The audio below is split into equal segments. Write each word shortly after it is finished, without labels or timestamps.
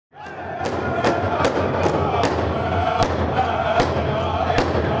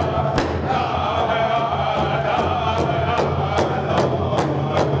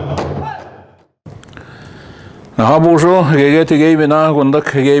Habuzo, geget geimina,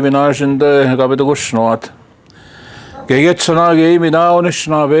 gundak geimina jinde gabede gushnot. Geget sana geimina,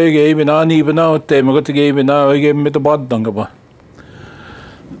 Anishinaabe geimina, nibina, temagot geimina, geim mit baddangaba.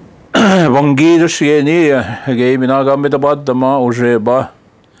 Vangidas geni, geimina gam mit baddama, ujeba.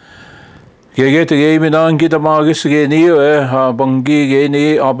 Geget geimina, gitamagis geni, bangi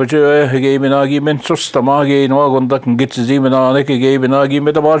geni, abaje, geimina gimen sustama, geno, gundak gitzimina, geimina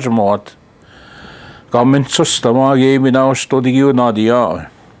gimit bajmot. Gamin sustama geimina stodigiu nadia.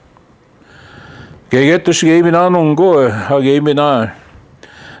 Gegetus geimina nungo geimina.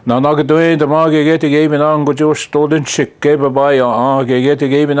 Nanagdoe the ma gegeti geimina ngojo stodin chikke babaya gegeti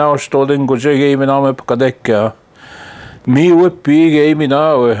geimina stodin goje geimina me kadekka. Mi wippi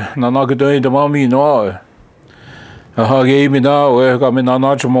geimina nanagdoe the ma mi no. Geimina gamina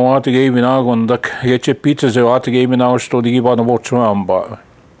najmo at geimina gondak geche pizza at geimina stodigi bana bochamba.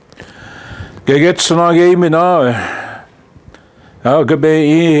 Geget sana geimina.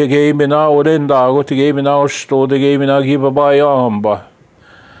 Gabe geimina orenda got geimina stode geimina gibaba yamba.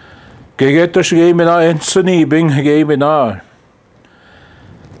 Gegetus geimina ensani bing geimina.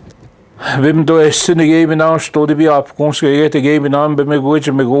 Vim do essene geimina stode bi apkons geget geimina bim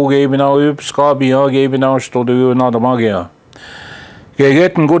goje me go geimina upska bi geimina stode na da magia.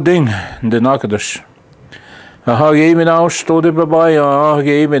 Geget en good ding de nakadus. Geimina stode baba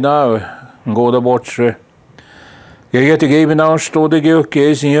geimina. Goda botre. Geget geimina stode ge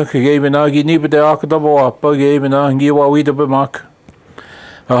kesin geimina gini bede akda bo appa geimina giwa wida bemak.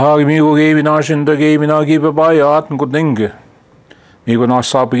 Mi go geimina shinda geimina gibe bayat godinge. Mi go na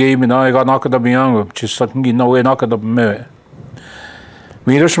sap geimina ga nakda biang chisat gina we nakda me.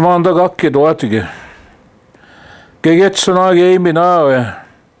 Mi rashmanda gakke doatige. Geget sana geimina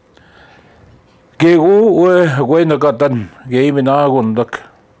gegu we goina gadan geimina gondak.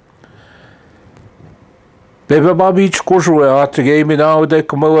 Bebe babich kushwe at geimina de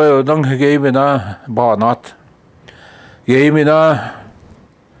kumo dang geimina banat. Geimina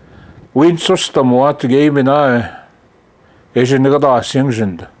win system wat geimina nigada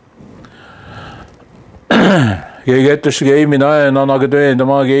singjind. Geget geimina nanagde de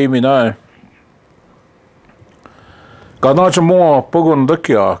ma geimina. Ganach mo pogun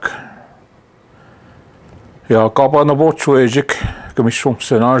dakyak. Ja kapana botchwejik kommission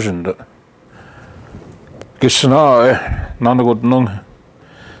senajend. Gisna nanagod nung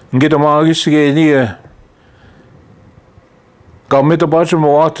gitamagis geni gamit abach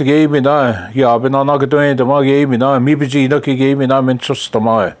mo at geimina ya benanagdoin de ma geimina mi bijina ki geimina men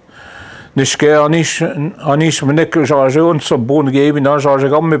sustama nishke anish menek jarje un sabun geimina jarje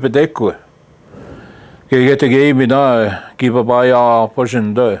gamme bedekku geget geimina gibabaya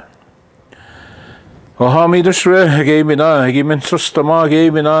pojende mi desre geimina gimen sustama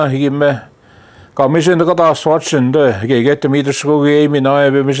geimina gimme Commission the got watching the get to meet the school game in I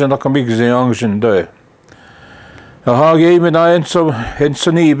mission the comic young day. A game in I and so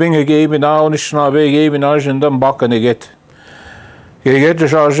Hensony being a game in our Anishinaabe game in Argent and back and get. You get the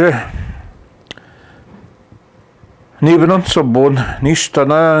charge. Niven so bone,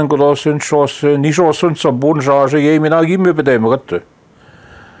 Nishtana and Golosson Shoss, Nishoson so bone charge game in I give me them got.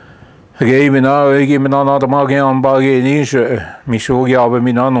 A game in our game in another Magian Baggy Nisha, Mishogi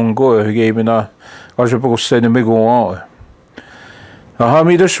Abeminan go, a game in a Als je sende me go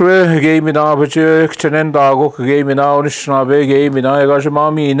mi deswe game in abaje ktenen dago game in Anishinaabe game in I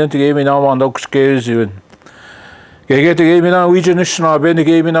mami in game in Awandok Zagaswe'idiwag. Geget game in Anishinaabe the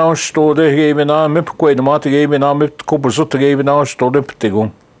game in stode game in mip kwed mat game in mip kopuzot game in stode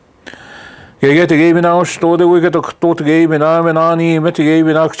ptigung. Geget game in stode we get tot game in ani met game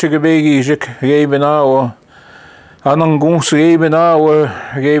in akchgebegi game in Anangungs game in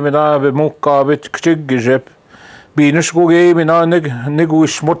bemukka bit kchigjep. Binus go game in nigu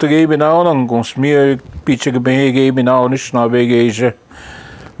smot game in anangungs mi pichig be game in Anishinaabe geje.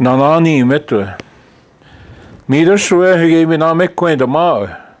 Nanani metu. Midas we game in mekwenda ma.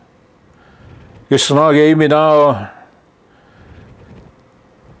 Gisna game in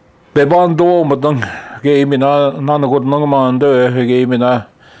bebando madang game in nanagod nangmande game in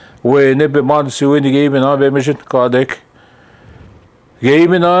we ne Bimaadzawin game in mission kadek.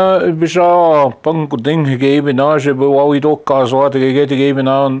 Game in bisha panguding game in je we do kazwat get game in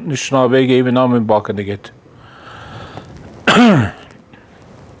Anishinaabe game in in bakken get.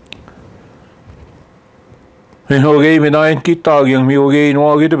 In ho game in kitag young mi game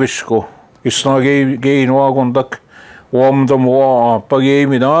no get bisko. It's not game no gondak warm them wa pa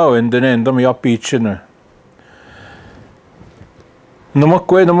game in and then them ya pitchin.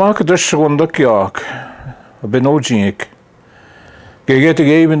 Namakwe namak dus gondak yak. Benojink. Geget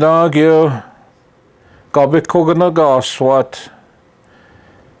game in Gabe kogana gaswat.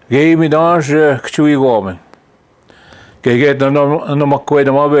 Gikinoo'amaagoowin Gikinoo'amaagoowin. Geget na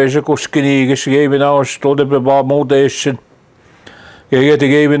makweda ma beje kuskinigish Gikinoo'amaagoowin stode be ba modation. Geget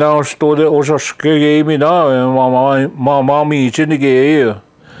Gikinoo'amaagoowin stode osaske Gikinoo'amaagoowin ma michen ge.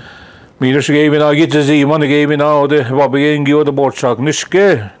 Midas Gikinoo'amaagoowin git ziman Gikinoo'amaagoowin ba begingi od borchak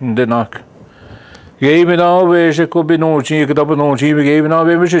niske denak. Gikinoo'amaagoowin beje ko binochi ke da binochi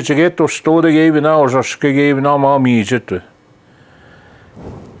Gikinoo'amaagoowin beje get to stode Gikinoo'amaagoowin osaske Gikinoo'amaagoowin michen.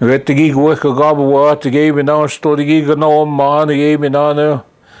 Weet ik hoe ik gaben wat Gikinoo'amaagoowin stode Gikinoo'amaagoowin Gikinoo'amaagoowin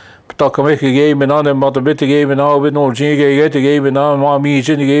tak me Gikinoo'amaagoowin maar de bitte Gikinoo'amaagoowin no get Gikinoo'amaagoowin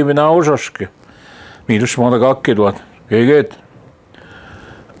michen Gikinoo'amaagoowin osaske. Midas ma gakke wat. Geget.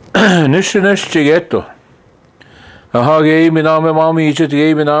 Nische getto. Aha Gikinoo'amaagoowin michen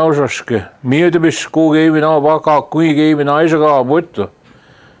Gikinoo'amaagoowin osaske. Mir de bisko Gikinoo'amaagoowin ba kui Gikinoo'amaagoowin butto.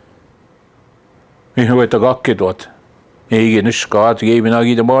 Mi weet gakke wat. Egen is skaat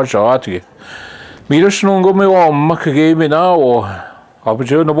Gikinoo'amaagoowin de maar shaatge. Midas nungo me omma Gikinoo'amaagoowin.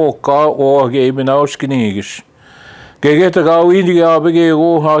 Abje na bokka o Gikinoo'amaagoowin skinigish. Geget gawin die abe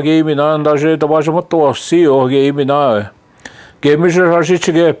gego Gikinoo'amaagoowin da je da ba je motossi o Gikinoo'amaagoowin. Gemische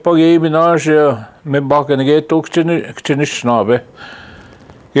hasich gepa Gikinoo'amaagoowin me bakken get ook Anishinaabemowin.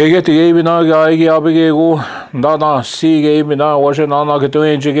 Geget Gikinoo'amaagoowin abe gego da na si Gikinoo'amaagoowin was na na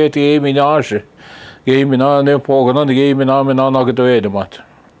getoen get Gikinoo'amaagoowin. Gikinoo'amaagoowin pogana Gikinoo'amaagoowin na getoen mat.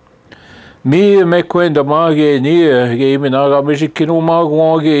 Mi me kwenda mage ni Gikinoo'amaagoowin me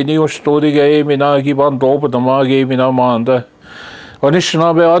Gikinoo'amaagoowin ni ostodi Gikinoo'amaagoowin ban dope da mage Gikinoo'amaagoowin.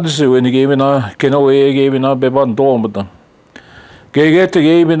 Anishinaabe Aadziwin Gikinoo'amaagoowin ban dope. Geget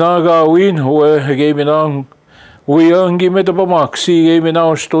Gikinoo'amaagoowin hoe Gikinoo'amaagoowin met de bamaxi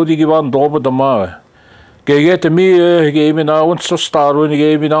Gikinoo'amaagoowin stodi ban dope da mage. Geget mi Gikinoo'amaagoowin so starwin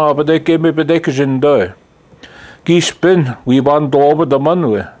Gikinoo'amaagoowin me bedekken zinde. Gispin ban dope da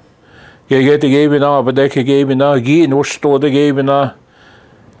manwe. Geget Gikinoo'amaagoowin bedekken Gikinoo'amaagoowin ostodi Gikinoo'amaagoowin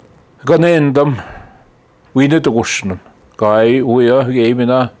ganendam winet rusnen. Kai hoe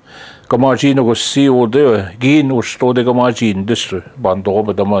Gikinoo'amaagoowin Gamajino go si o de gin ostodi gamajin dis ban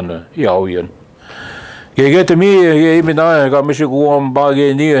dope da man jaujen. Geget mi Gikinoo'amaagoowin me guam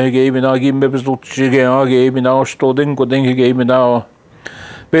bage ni Gikinoo'amaagoowin me bezutje Gikinoo'amaagoowin stodin go den Gikinoo'amaagoowin.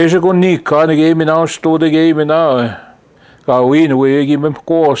 Beje go ni kan Gikinoo'amaagoowin stodi Gikinoo'amaagoowin. Gawin hoe Gikinoo'amaagoowin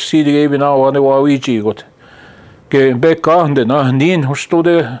ko si Gikinoo'amaagoowin wa wiji got. Ge bekka de na nin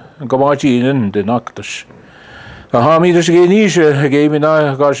stodi gamajin de naktas. Aha midas genische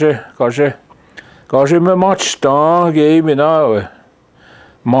Gikinoo'amaagoowin kashe me matchta Gikinoo'amaagoowin.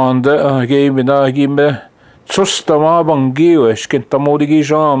 Mande Gikinoo'amaagoowin me tsusta ma bangiwe skenta modigi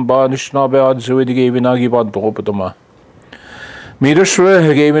jam ba Anishinaabe Aadziwin Gikinoo'amaagoowin ban dope da ma. Midas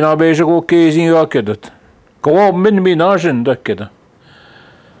Gikinoo'amaagoowin go kezin gakedat. Go min minajen dakeda.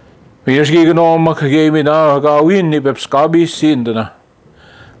 Midas Gikinoo'amaagoowin ni bepskabi sindana.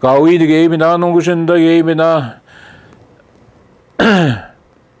 Gawin Gikinoo'amaagoowin Gikinoo'amaagoowin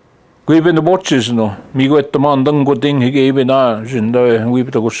Guiben de botjes no, mi guetta mandan go ding Gikinoo'amaagoowin da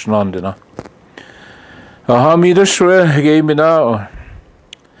guibta gusnandina. Aha midas Gikinoo'amaagoowin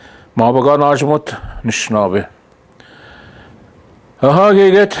ma bagan ajmot Anishinaabe. Aha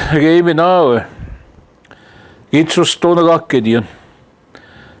geget Gikinoo'amaagoowin gitsus tona gakkedian.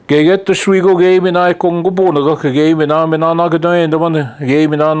 Geget de swigo Gikinoo'amaagoowin kongo bona gak Gikinoo'amaagoowin anagdoen da man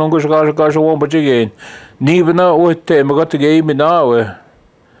Gikinoo'amaagoowin gaje wombaje gen. Nibena oette magat Gikinoo'amaagoowin.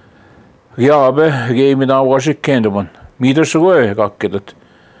 Jabe Gikinoo'amaagoowin kendeman. Midas gakkedat.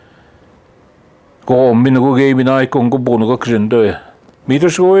 Go min go Gikinoo'amaagoowin kongo bona gak zinde.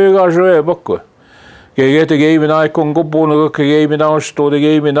 Midas gaje bakko. Geget Gikinoo'amaagoowin kongo bona gak Gikinoo'amaagoowin stode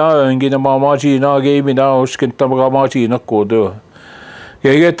Gikinoo'amaagoowin gina mamajina Gikinoo'amaagoowin skenta mamajina kodo.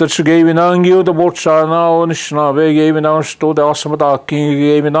 Geget dat Gikinoo'amaagoowin da bortsana Anishinaabe Gikinoo'amaagoowin stode asmadakin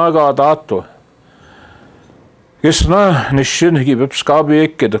Gikinoo'amaagoowin dato. Gisna nishin gibepskabi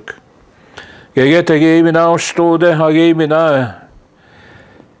ekkedak. Geget Gikinoo'amaagoowin stode Gikinoo'amaagoowin.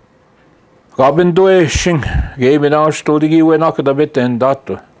 Gaben doeshin Gikinoo'amaagoowin stode giwen da beten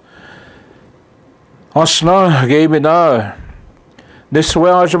dato. Asna Gikinoo'amaagoowin.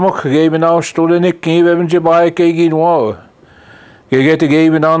 Niswe ajmok Gikinoo'amaagoowin stode nikki beben jibai Gikinoo'amaagoowin. Geget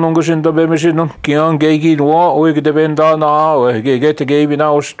Gikinoo'amaagoowin da bemeshin kian Gikinoo'amaagoowin o de ben da na geget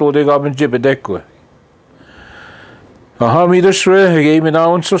Gikinoo'amaagoowin stode gaben jibedekwe. Aha midas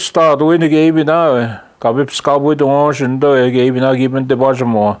Gikinoo'amaagoowin so starwin Gikinoo'amaagoowin. Gabepskabu de anjen da Gikinoo'amaagoowin de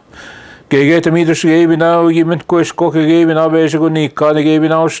bajmo. Geget midas Gikinoo'amaagoowin kuisko Gikinoo'amaagoowin go nikka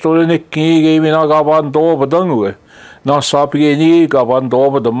Gikinoo'amaagoowin stode nikki Gikinoo'amaagoowin ban dope dangwe. Na sap geni gaban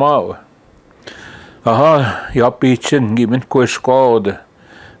dope da ma. Aha, yapichin gimin kuishkode.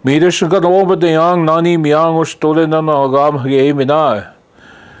 Midas gan over the young nani myang or stolen an agam Geimina.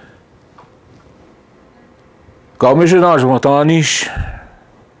 Commissioners wat Anish.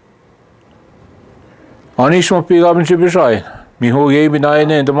 Anish mo pigam chibishai. Miho Geimina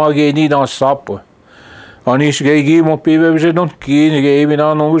and the Mageni na sap. Anish Gegi mo pive non keen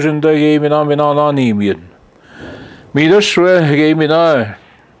Geimina nose and the Geimina Minana Nimian. Midas Geimina.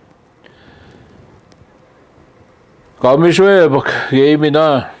 Commissioner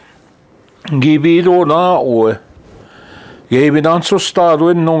Geimina. Gibido na o. Geimina so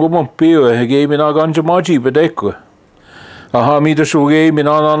Aadziwin no go pio. Geimina ganja maji bedeko. Aha Midas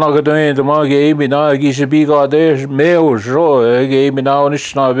Geimina na gadain the ma Geimina Gishibiga de meo jo. Geimina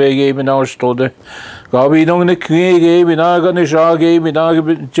Anishinaabe Geimina stode. Gabi no ne Geimina Ganisha Geimina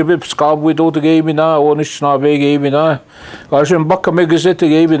Jibib scab with the Geimina Anishinaabe Geimina. Gashin Bakka megazet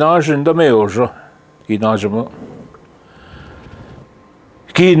Geimina in the meo jo. Ginajamo.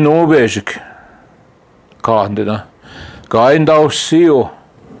 Gikinoo'amaagoowin basic. Candida. Gain thou seal.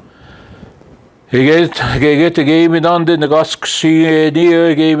 He get the game in on the Gask see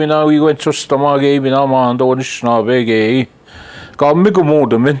near game now we went to Stama game in Ama and Anishinaabe gay. Come me go more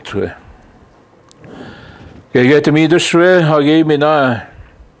the mintre. He get me the shre, I game in a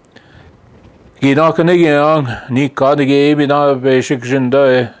Ginakan again, Nika the game in our basic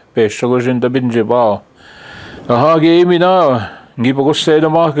gender, basic in the binjaba. Aha game in our. Gibo said the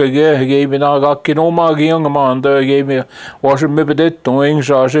market gave me now Gikinoo'amaagoowin the gave me washing me bed doing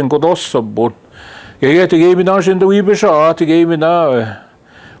charge and got us a boat. Get the game in in the wee shot gave me now.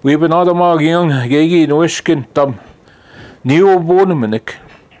 We've been other Maagoowin, Gagi no iskin tum. New boneminik.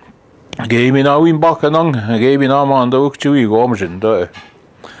 Gave me now in Bakanang, gave me now on the Ukchui Gomshin.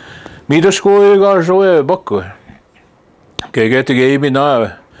 Me the school got away buckle. Get the game in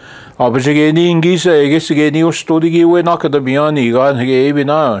now. Aber sie gehen in Gisa, sie gehen in Ostodi, wo nach der Biani, gar geben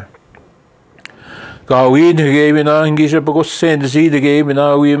na. Gawin geben na, in Gisa begos send sie de geben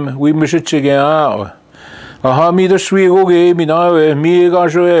na, wie müssen sie gehen. Aha, mir das Schwiego geben na, mir gar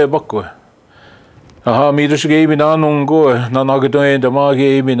so backo. Aha, mir das geben na nun go, na gedoen der ma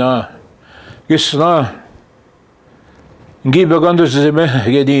geben na. Gis na. Gib ganz sie me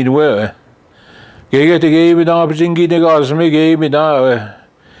gedin we. Geht geben na, bzingi de gas me geben na.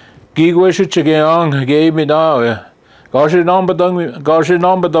 Gigwish again, gave me now. Gosh, number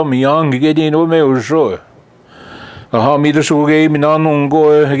them young, getting over me or so. Aha, me the so gave me none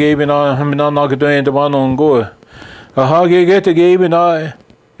go, gave me none doing the one on go. Aha, get a game in I.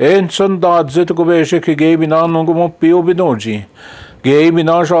 And Sundance to go basic gave me none on go pio binoji. Gave me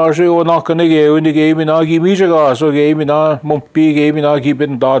na charge or knock on the game in the game in I give me a gas, so gave me na mumpi gave me na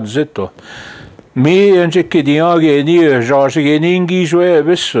keeping that zito. Me and Gikinoo'amaagoowin near Josh again in Giswe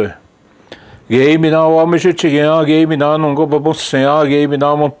Visser. Gave me now, I'm a shit again, gave me now, and go bubble say, I gave me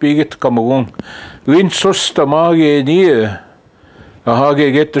now, I'm big at Cameroon. Win Sustamage near. Aha,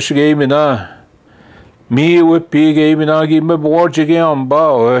 get the game me now. Me with pig gave me now, give me board again,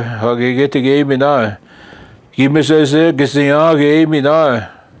 bow. I get the game me now. Give me says, Gizia gave me now.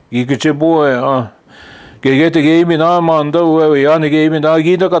 You get your boy, get the game me now, man, though, where we are the game me now,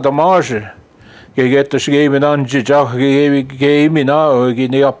 get the marsh. Get the game me now, Jijak gave me now, give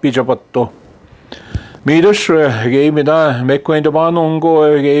me a pitch of a Midas gave me that, make when the man on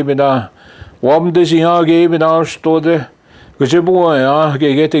go, gave me that. Wam this year gave me now story. Because you boy,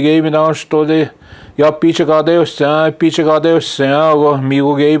 get the game in our story. Ya pitch got there, me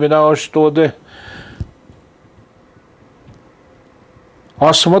who gave me now story.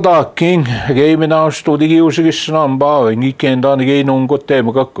 Asmada King gave me now story, Gikinoo'amaagoowin, and he came down again on good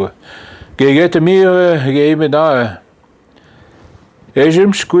time. Get me, gave me that.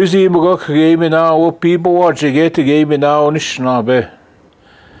 Ejim squeezy mugak gave me now, what people watch, get the game now, Anishinaabe.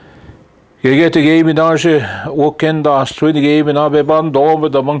 You get the game now, what can the swing game now, Beban over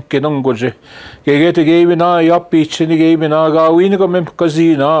the monkey nungoje. You get the game now, yap each in the game now, Gawin come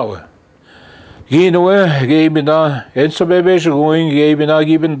casino. Gikinoo'amaagoowin gave me now, and some babies going, gave me now,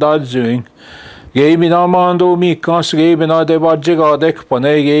 given Bimaadzawin. Gave me now, Mando, me, cast gave me now, the Bajiga deck,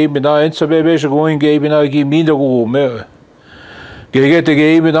 Pane gave me now, and some babies going, gave me now, give me the go. Get the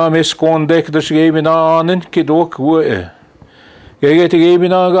game in a miss conduct, the game in an and kidok way. Get the game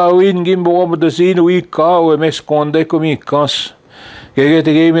in a Gawin, Gimbo over the scene, weak car, miss conduct me cast. Get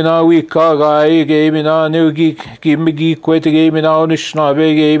the game in a weak car, guy, game in a new geek, give me geek, quite a game in a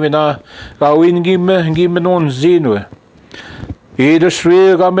Anishinaabe game in a Gawin, give me non zine. Either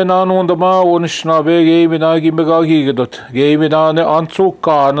three coming on the ma, Anishinaabe game in a give me gaggy, game in an anso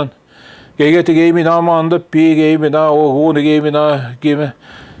canon. Get the game in a man, the pig game in a, or who the game in a give me.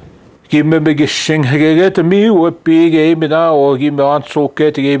 gimme begishing geget mi wepi Gemina o gimme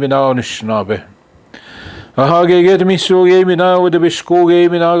ansoket Gemina Anishinaabe. Aha geget mi so Gemina o de bisko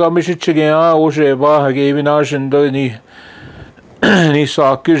Gemina gamishichigea o jeba Gemina jinda ni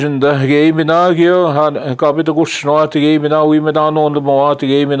sakijinda Gemina gyo han kabit gushnoat Gemina wimedan on the moat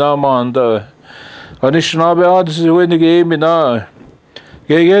Gemina manda. Anishinaabe Aadziwin Gemina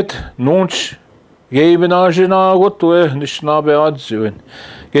geget nunch Gemina jina gotwe Anishinaabe Aadziwin.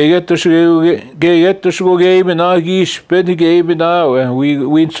 Geget dus go Gemina gisped Gemina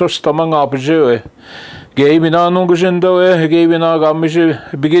we sostamang apje. Gemina nungushindo Gemina gamish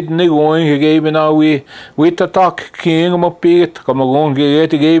begitni going Gemina we tatak king mopit kamagon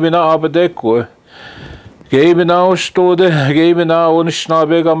geget Gemina abadeko. Gemina ostode Gemina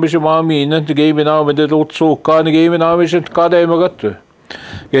Anishinaabe gamish maminen Gemina med det otsokan Gemina mishet kademagat.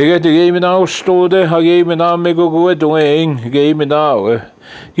 Geget Gemina ostode Gemina megogo doing Gemina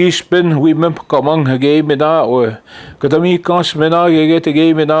Hispen we mem kamang Gemina kadami kasmena geget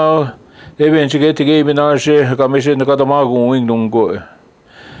Gemina eventually get Gemina she kamishin Gikinoo'amaagoowin nungo.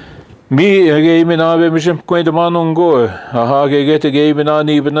 Mi Gikinoo'amaagoowin mishin Gikinoo'amaagoowin aha geget Gemina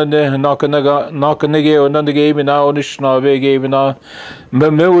nibna nakane onan Gemina Anishinaabe Gemina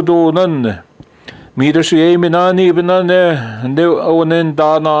memeudonan mi dus Gemina nibna ne onen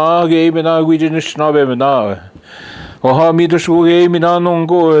dana Gemina Anishinaabe aha mi dus Gemina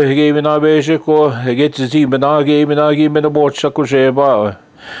nungo Gemina besheko get zimna Gemina gimme botchako sheba.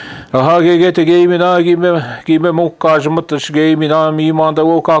 Aha geget Gemina gimme mukkaj mutas Gemina mi manda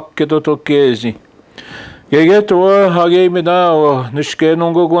o kakketo to kezi. Geget o Gemina nishke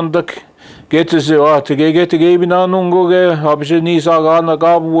nungo gondak get ze at geget Gemina nungo ge habje ni sagana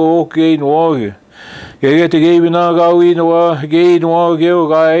gabu o ke no. Geget Gemina gawin o ge no ge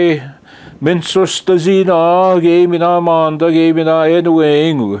gai minsus tazina Gemina manda Gemina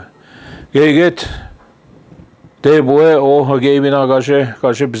enweng. Geget de boe o Gemina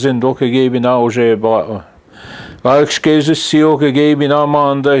gaje bzindo ke Gemina o je ba. Gaikskeze sio ke Gemina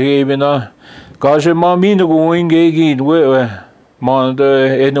manda Gemina gaje mamino going gegin we manda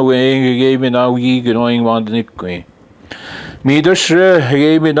enweng Gemina Gikinoo'amaagoowin manda nikki. Mi dus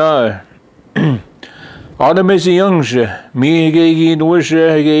Gemina Ademezi youngje mi gegin we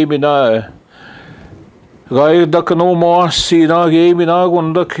Gemina gai dakno moasi na Gemina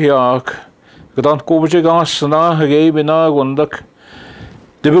gondak yak. Gedan koobje gasna Gemina gondak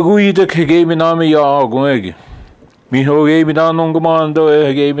de beguidak Gemina me yaagweg mi ho Gemina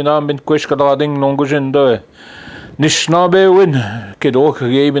nongmando Gemina min kweskadading nongujendo Anishinaabe kedok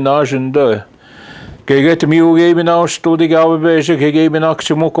Gemina jindo geget mi ho Gemina studi gabe Gemina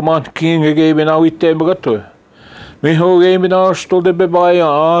kchmokoman king Gemina witemgato mi ho Gemina studi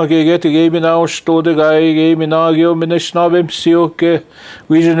bebaya geget Gemina studi gai Gemina gyo Anishinaabe msioke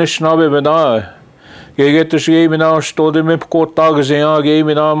Anishinaabe bena geget Gemina studi me kotag zea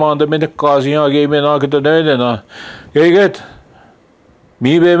Gemina manda me kazia Gemina gedena geget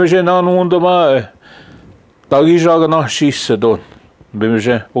mi bemje nan undama tagi jagna shisse don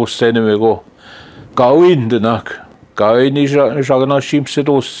bemje ostene mego gawindenak gaini jagna shimse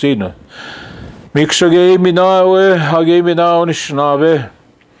dosina Miksa Gemina Gemina Anishinaabe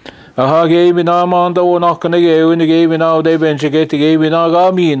aha Gemina manda o nakane Gemina de benche get Gemina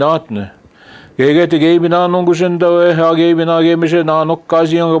gami natne geget Gemina nungushindo Gemina gemishe nanok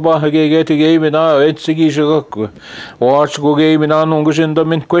kazion ba geget Gemina etsigi shagak watch go Gemina nungushindo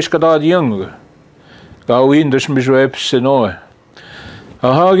min kweskadad young gawin dus miswepseno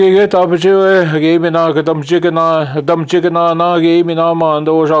aha geget abje Gemina damjigana na Gemina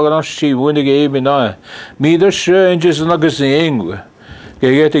manda o jagana shibun Gemina mi dus enjes na gesing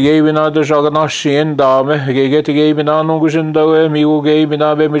geget Gemina de jagana shin dame geget Gemina nungushindo mi go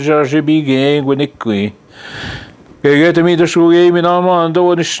Gemina be mijarje bi gang nikki geget mi dus Gemina manda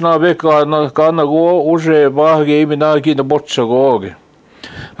Anishinaabe kana go oje ba Gemina gi de botchagog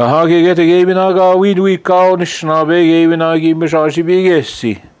aha geget Gemina gawin ka Anishinaabe Gemina gi mijarje bi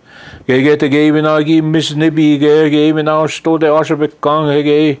gesi geget Gemina gi misnebi Gemina stode asbekang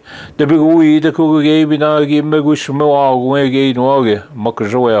ge de begui de ko Gemina gi megushmo agwe noge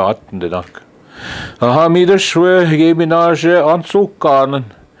makjoe atndenak aha mi de shwe Gemina je ansukanen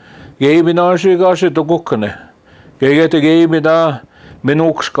Gemina je gashe dogukne geget Gemina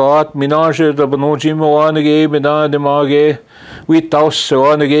minukskaat minage de benojimo an Gemina de mage we taus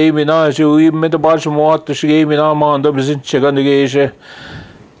an Gemina je we met de bajmoat de Gemina man de bezin chegan geje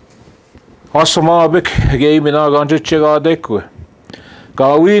Asamabek Gemina ganje chegadekwe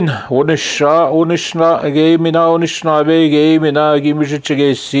gawin Gemina Anishinaabe Gemina gimishe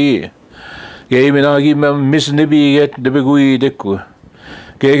chegesi Gemina gim misnebi get de begui dekwe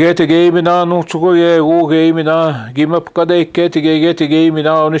Gegete Gemina Nutsugoye, O Gemina, Gimapkade Keti Gegete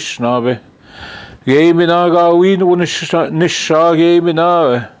Gemina Anishinaabe. Gemina Aadziwin Nisha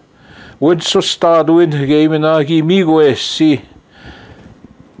Gemina. Aadzwin Gemina Gikinoo'amaagoowin.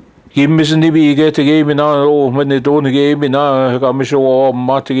 Gimmesnibi Gegete Gemina, O Menidon Gemina, Gamisho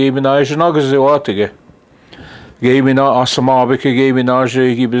Mat Gemina Anishinaabe. Gemina Asamabeke Gemina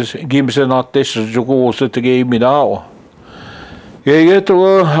Gimsenates Jugos at Gemina.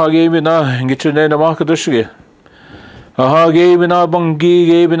 Gegeto Hagemina Gitchenena Makadushe. Hagemina Bangi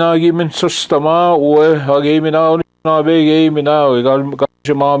Gemina Gimin Sustama, or Hagemina Anishinaabe Gemina,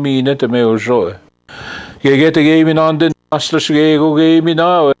 Gajamami Netameo. Gegete Gemina the Nastas Gego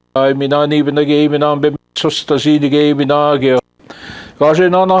Gemina, I mean, even the Gemina Bim Sustasi the Gemina.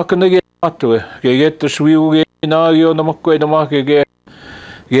 Gajana can the Gematu, Geget the Swiu Gemina, the Makwe the Make.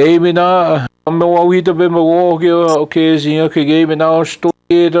 Gemina, Amawita Bimawagio, occasion, Gemina,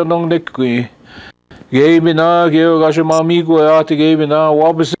 stood along the Qui. Gemina, Gashimamigo, Ati Gemina,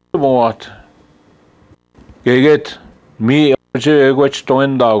 Wabis Moat. Geget me, which to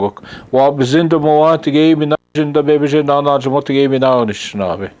end dog. Wabis in the Moat, Gemina, in the baby, and Anajamot Gemina,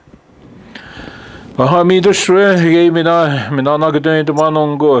 Anishinaabe. Aha, me the Shre, Gemina, Minana Gadan to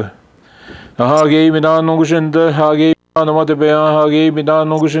Manongo. Aha, Gemina, Nogushinda, Hagi. Namatebea Gemina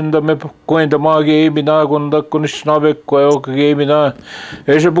Nogushinda Mepoinda Gemina Gunda Kunishnabe Quail Gemina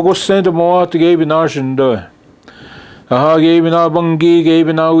Eshabugo the Moat Gemina Shinda Aha Gemina Bangi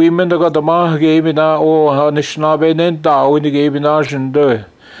Gemina women the Gatama Gemina O Anishinabe Nenta in the Gemina Shinda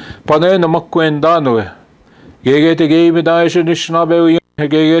Panena Maquendano Gegete Gemina Anishinaabe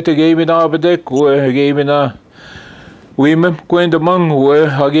Gegete Gemina Bedeku Gemina Women Queen the Mangwe,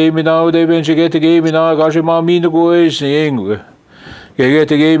 Hagemina, they venture get a game in our Gashimami go is the Engle. Get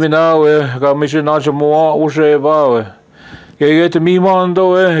a game in our Gamishan Najamoa Usheva. Get a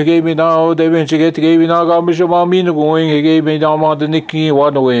Mimondo, gave me now, they venture get a game in our Gamishamami going, he gave me down on the Nicky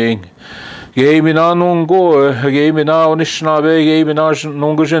one wing. Gave me now non go, gave me now Anishinaabe, gave me now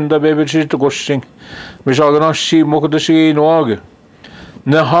Nongushin the baby shit to gushing. Mishaganashi Mokadashi Noag.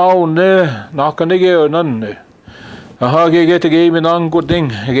 Ne how ne, Nakanege or none. Aha, get a game in Ango Ding,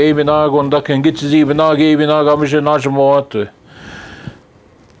 game in Agondak and gets even a game in Agamishan Najamot.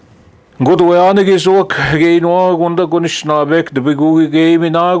 Good way on the Gizok, gain Agunda Gunishnabek, the big game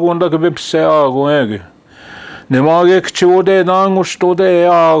in Agunda Bipse Agweg. Nemagek Chode Nangustode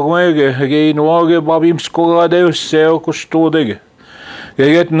Agweg, again Wage Babim Skogade, Sel Custodeg.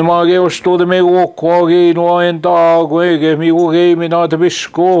 Get Nemage or Stode me walk, Wage no and Agweg, me who game in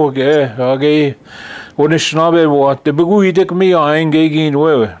Artabishko, Age. Anishinaabe what the Bugui take me on Gagin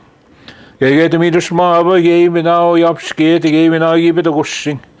well. Get me the Smaba game in our Yapskate, game in our give it a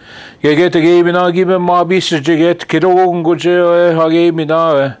gushing. Get a game in our give him my business to get Kidong Goje, game in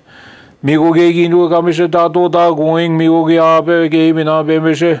our Migo Gagin to Gamisha Dato da going, Migo Giabe, game in our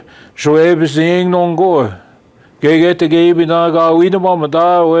Bemisha, Shoeb seeing non go. Get a game in our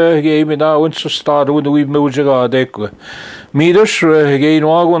Winamada, where game in our winter start with we Mujaga deck. Midas again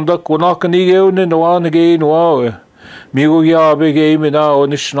wagon duck will knock an eagle in the one again wow. Migo Yabe game in our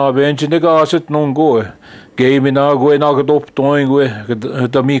Anishinaabe engine the gasset non go. Game in our going out up doing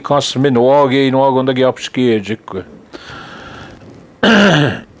with the me custom in the war again wagon the gap ski.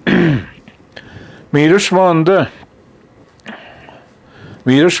 Midas Manda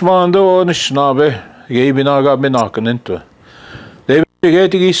Anishinaabe game in our got me knocking into. They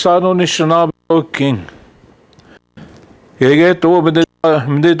get his son Anishinaabe king. Get over the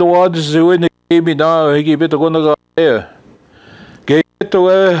doors when the game now, he give it a gonna go. Get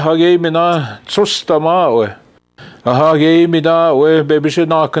away, I gave me now, Sustama. A game now, where baby should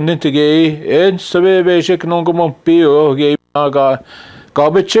knock an into gay, and so baby shaking on Gomopio, game now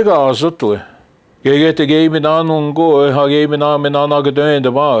garbage cigars to it. Get a game in on go, I gave me now, and I'm in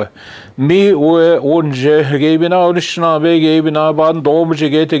the bar. Me, where Unje gave me now, Anishinaabe gave me now, Ban Domage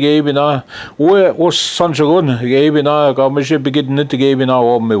get a game in now, where was Sanjagun gave me now, Gamish beginning to give me now,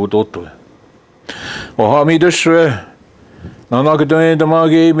 or me would do. Or how me this Nanaka the Ma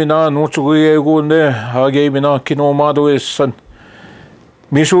gave me now, no to go in there, I gave me now, Gikinoo'amaagoowin son.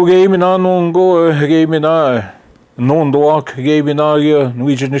 Mishu gave me now, no go, gave me now, non dog gave me now,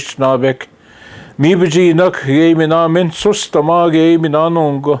 Norwegian Anishinaabe. Me beji nak gave me na men sustama gave me na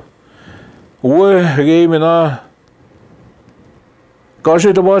nongo. We gave me na.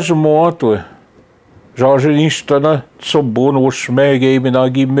 Kaje da was moto. Jaje nistana sobon usme gave me na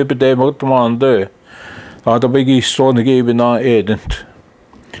give me bede motmande. Ada begi son gave me na edent.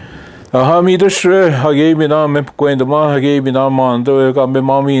 Aha mi dus gave me na me kwenda ma gave me na mando ga me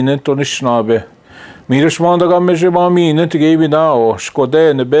mami net Anishinaabe. Miidasmaanda Anishinaabemowin Gikinoo'amaagoowin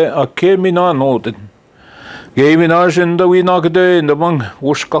Skode be a Kemina noten. Gikinoo'amaagoowin Winagde the mang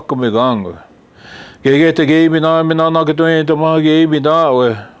Wuskakamigang. Gegete Gikinoo'amaagoowin Nagde the mang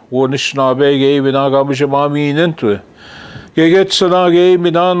Gikinoo'amaagoowin Anishinaabe Gikinoo'amaagoowin to. Geget sana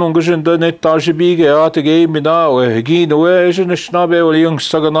Gikinoo'amaagoowin Ungushinda Netajibige at Gikinoo'amaagoowin Gikinoo'amaagoowin Anishinaabe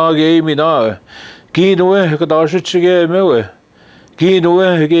Sagana Gikinoo'amaagoowin Gikinoo'amaagoowin Kadashitsige Gikinoo'amaagoowin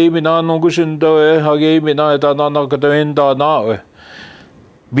Gikinoo'amaagoowin Ungushinda Gikinoo'amaagoowin Dananagda na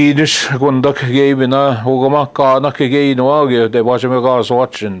Bidish Gundak Gikinoo'amaagoowin Ugamakana Gikinoo'amaagoowin de Bajamagas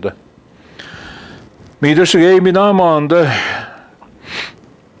watching. Midas Gikinoo'amaagoowin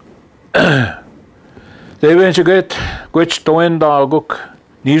they went to get which to end Aguk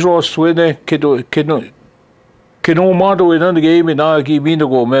Zagaswe'idiwag Gikinoo'amaagoowin and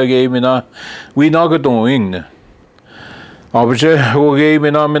Gikinoo'amaagoowin Bimaadzawin. Abje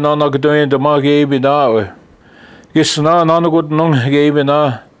Gikinoo'amaagoowin the mag Gikinoo'amaagoowin. Gisna nanagud nung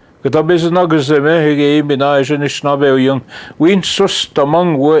Gikinoo'amaagoowin. Katabis nagzeme Gikinoo'amaagoowin Anishinaabemowin. Win sus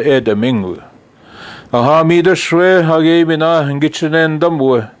tamang we edeming. Aha midashwe Gikinoo'amaagoowin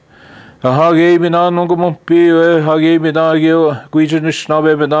Gikinoo'amaagoowin. Aha Gikinoo'amaagoowin nungumpi Gikinoo'amaagoowin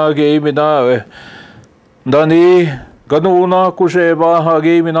Gikinoo'amaagoowin. Dani ganuna kusheba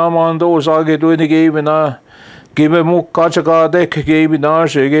Gikinoo'amaagoowin Zagaswe'idiwag Gikinoo'amaagoowin. Give mu kachakadek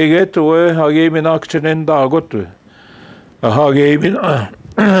Gikinoo'amaagoowin gegetwe Gikinoo'amaagoowin dagot. Aha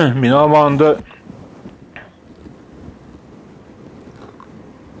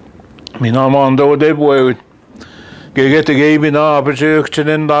Gikinoo'amaagoowin odebwe geget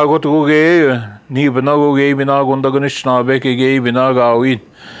Gikinoo'amaagoowin dagot guge nibna Gikinoo'amaagoowin Anishinaabe Gikinoo'amaagoowin.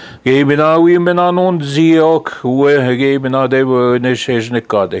 Gikinoo'amaagoowin benanon ziok we Gikinoo'amaagoowin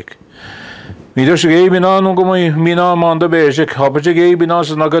neshejnikadek. Midas Gikinoo'amaagoowin Minamanda basic habje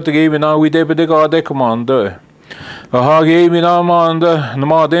Gikinoo'amaagoowin nagat Gikinoo'amaagoowin debedekadek manda. Aha Gikinoo'amaagoowin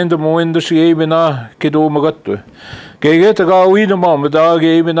Anishinaabemowin Gikinoo'amaagoowin Geget Gaawin mamda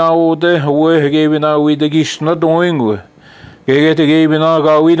Gikinoo'amaagoowin we Gikinoo'amaagoowin gishna doing. Geget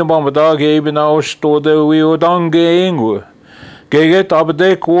Gikinoo'amaagoowin mamda Gikinoo'amaagoowin stode we odangeing. Geget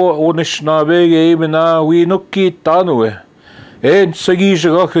abdek wo Anishinaabe Gikinoo'amaagoowin nukitanu. En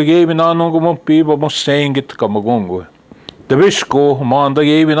sagishagak Gikinoo'amaagoowin piba mosengit kamagungu. The Vishko manda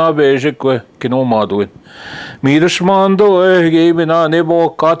Gikinoo'amaagoowin Gikinoo'amaagoowin. Midashmando Gikinoo'amaagoowin nebo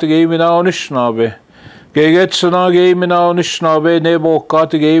kat Gikinoo'amaagoowin Anishinaabe. Geget sana Gikinoo'amaagoowin Anishinaabe nebo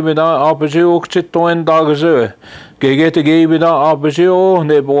kat Gikinoo'amaagoowin apje ukchitoen dagze. Geget Gikinoo'amaagoowin apje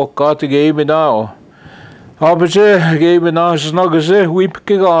nebo kat Gikinoo'amaagoowin. Apje Gikinoo'amaagoowin nagze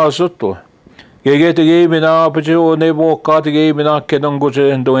wipke gazoto. Geget Gikinoo'amaagoowin nebo kat Gikinoo'amaagoowin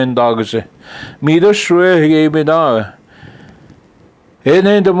kenanguje doen dagze. Midashwe Gikinoo'amaagoowin.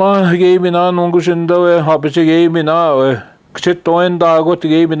 Ene dama Gikinoo'amaagoowin ungushinda apje Gikinoo'amaagoowin. Kchitoen dagot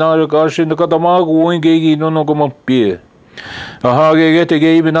Gikinoo'amaagoowin gashin kadamaagoowin Gikinoo'amaagoowin. Aha geget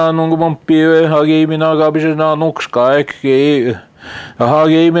Gikinoo'amaagoowin Gikinoo'amaagoowin nanukskaek ge. Aha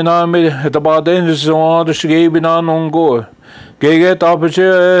Gikinoo'amaagoowin tabaden zoadish Gikinoo'amaagoowin. Geget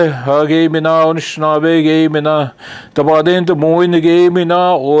apje Gikinoo'amaagoowin Anishinaabe Gikinoo'amaagoowin tabaden moin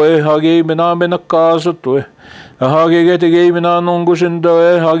Gikinoo'amaagoowin Gikinoo'amaagoowin nakazotwe. Aha geget Gikinoo'amaagoowin ungushinda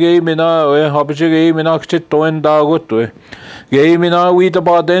Gikinoo'amaagoowin apje Gikinoo'amaagoowin kchitoen dagotwe. Gikinoo'amaagoowin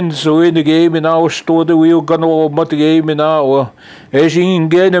tabaden zoin Gikinoo'amaagoowin stode we ganomat Gikinoo'amaagoowin. Eshin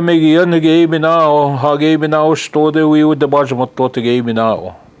genemegian Gikinoo'amaagoowin Gikinoo'amaagoowin stode we debajmatot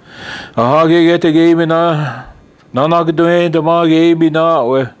Gikinoo'amaagoowin. Aha geget Gikinoo'amaagoowin nanagdoen de mag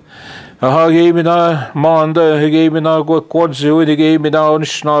Gikinoo'amaagoowin. Aha Gikinoo'amaagoowin Gikinoo'amaagoowin kodzoin Gikinoo'amaagoowin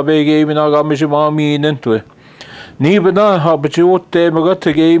Anishinaabe Gikinoo'amaagoowin. Nibna habje ottemagat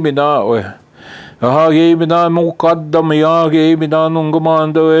Gikinoo'amaagoowin. Aha Gikinoo'amaagoowin mukaddam ya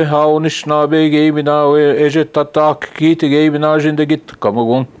Gikinoo'amaagoowin Anishinaabe Gikinoo'amaagoowin ejetatak kit Gikinoo'amaagoowin de git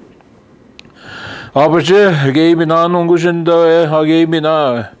kamagun. Abje Gikinoo'amaagoowin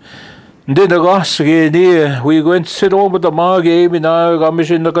Gikinoo'amaagoowin. Didagas Gini, we went sit over the mag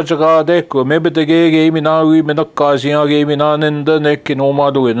Gikinoo'amaagoowin nakachakadek, maybe the Gikinoo'amaagoowin Menakazian Gikinoo'amaagoowin the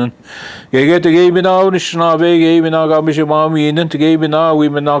Gikinoo'amaagoowin. Geget Gikinoo'amaagoowin Anishinaabe Gikinoo'amaagoowin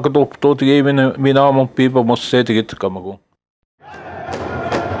Gikinoo'amaagoowin Menakadoptot Gikinoo'amaagoowin people must say to get to Kamago.